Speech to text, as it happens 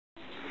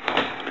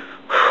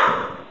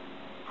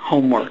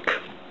Homework.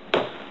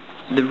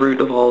 The root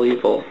of all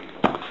evil.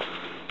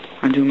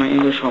 I'm doing my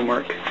English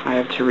homework. I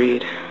have to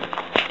read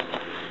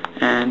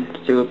and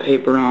do a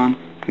paper on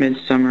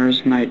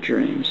Midsummer's Night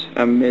Dreams.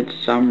 A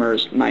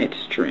Midsummer's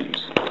Night's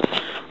Dreams.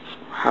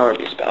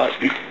 However you spell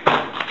it.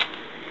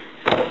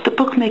 The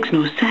book makes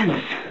no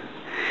sense.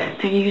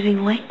 They're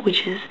using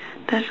languages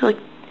that's like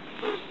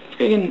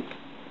friggin',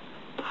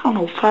 I don't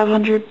know,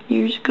 500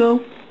 years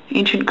ago?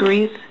 Ancient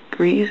Greece,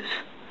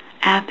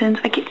 Athens.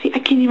 I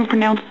can't even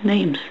pronounce the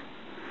names.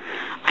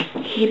 I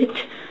hate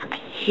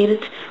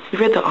it. We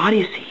read the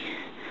Odyssey.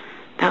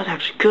 That was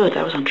actually good.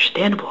 That was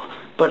understandable.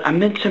 But A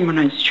Midsummer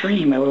Night's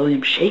Dream by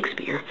William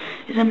Shakespeare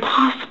is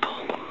impossible.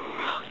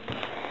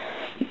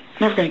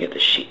 Never gonna get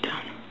this sheet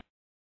done.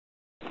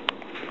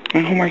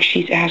 My homework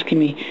sheet's asking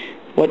me,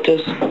 what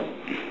does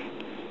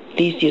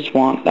Theseus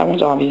want? That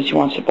one's obvious. He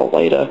wants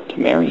Hippolyta to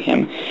marry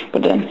him.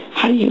 But then,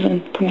 how do you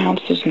even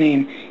pronounce this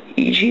name?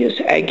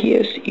 Aegeus,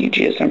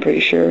 I'm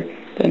pretty sure.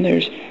 Then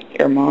there's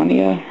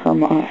Hermia.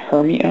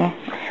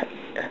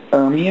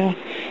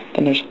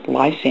 Then there's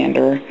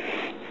Lysander,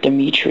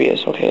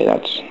 Demetrius. Okay,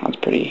 that's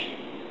pretty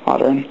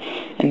modern.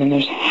 And then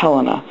there's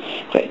Helena.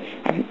 Okay,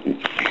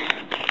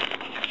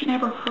 I've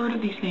never heard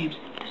of these names.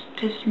 This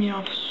pisses me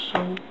off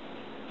so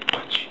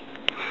much.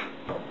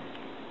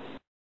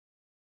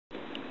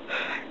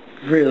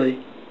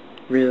 Really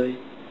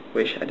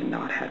wish I did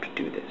not have to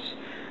do this.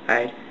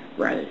 I'd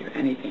rather do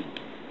anything.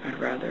 I'd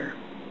rather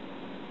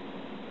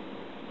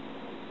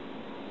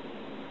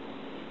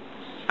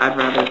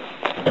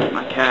eat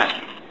my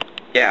cat.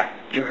 Yeah,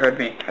 you heard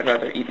me. I'd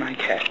rather eat my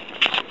cat.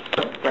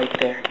 Right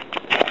there.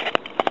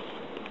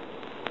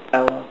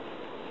 Ella.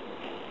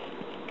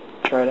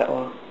 Try it,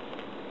 Ella.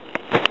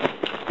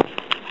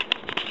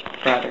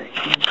 Rather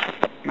eat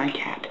my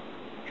cat.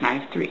 And I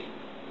have 3.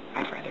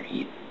 I'd rather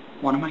eat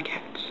one of my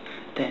cats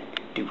than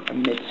do A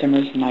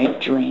Midsummer's Night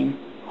Dream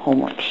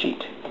homework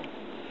sheet.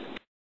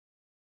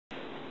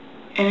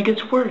 And it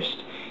gets worse.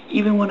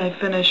 Even when I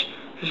finish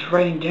just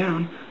writing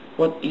down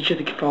what each of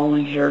the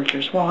following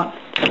characters want,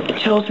 it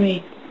tells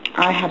me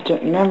I have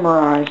to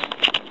memorize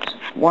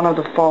one of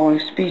the following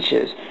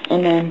speeches,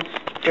 and then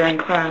during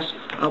class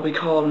I'll be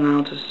called on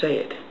how to say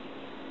it.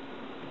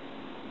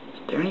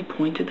 Is there any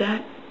point to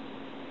that?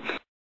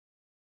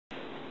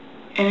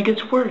 And it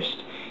gets worse.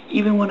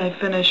 Even when I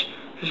finish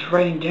just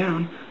writing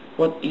down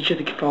what each of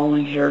the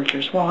following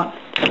characters want,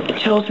 it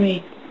tells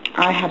me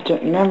I have to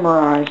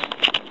memorize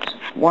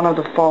one of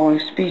the following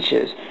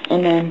speeches,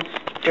 and then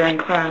during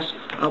class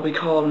I'll be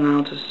called on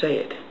how to say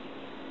it.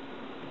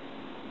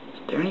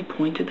 Is there any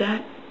point to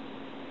that?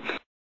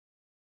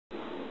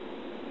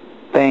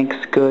 Thanks,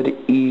 good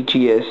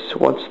Aegeus,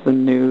 what's the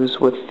news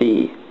with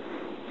thee?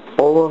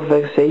 Full of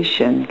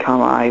vexation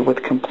come I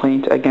with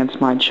complaint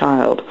against my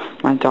child,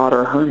 my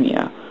daughter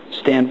Hermia.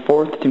 Stand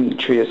forth,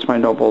 Demetrius, my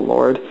noble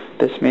lord.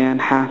 This man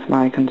hath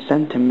my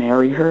consent to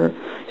marry her.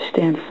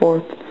 Stand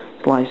forth,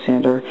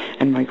 Lysander,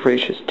 and my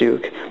gracious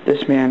duke.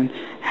 This man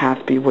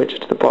hath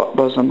bewitched the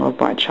bosom of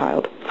my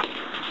child.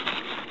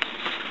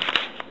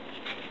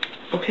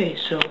 Okay,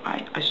 so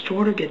I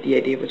sort of get the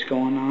idea of what's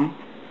going on.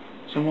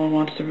 Someone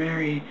wants to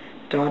marry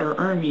daughter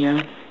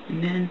Hermia,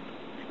 and then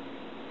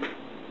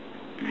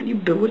you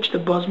bewitch the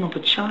bosom of a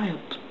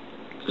child.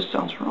 This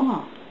sounds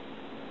wrong.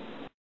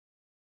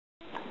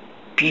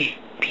 Peony,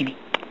 can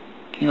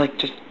you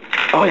just...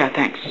 Oh yeah,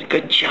 thanks.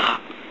 Good job.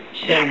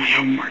 Sit down my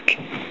homework.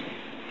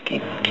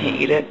 Can you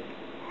eat it?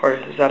 Or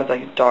is that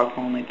like a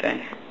dog-only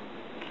thing?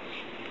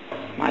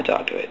 My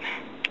dog do it.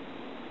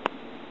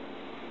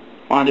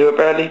 Wanna do it,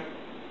 Bradley?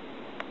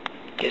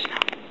 Yes, no.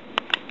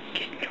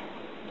 Yes, no.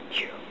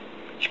 Yeah.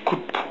 You're a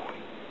good boy.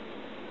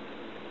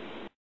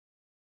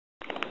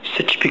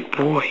 Such a big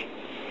boy.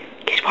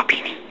 Guess what,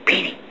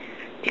 Beanie?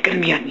 You're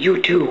gonna be on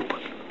YouTube.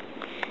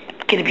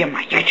 You're gonna be on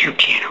my YouTube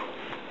channel.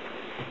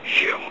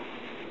 Yeah.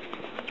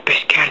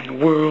 Best cat in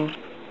the world.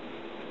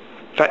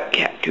 Fat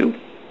cat, too.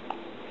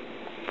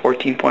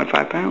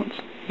 14.5 pounds.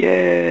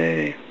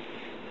 Yay.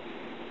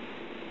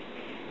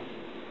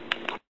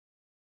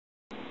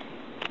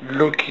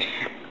 Look at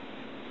him.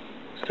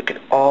 Let's look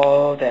at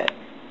all that.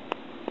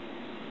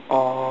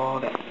 Oh,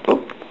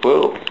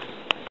 whoa.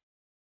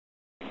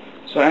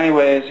 So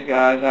anyways,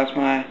 guys, that's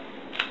my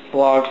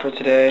vlog for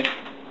today.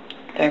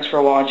 Thanks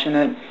for watching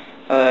it.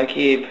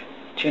 Keep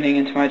tuning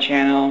into my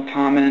channel,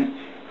 comment,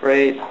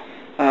 rate.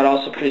 I'd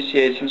also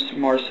appreciate some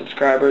more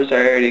subscribers. I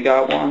already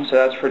got one, so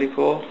that's pretty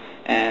cool.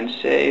 And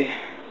see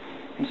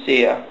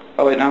ya.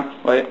 Oh wait, no,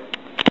 wait.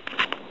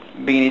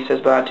 Beanie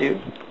says bye too.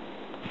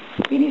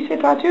 Beanie say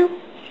bye too?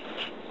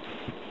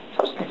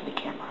 Stop sniffing the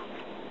camera.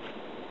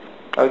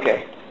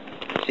 Okay.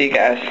 See you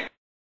guys.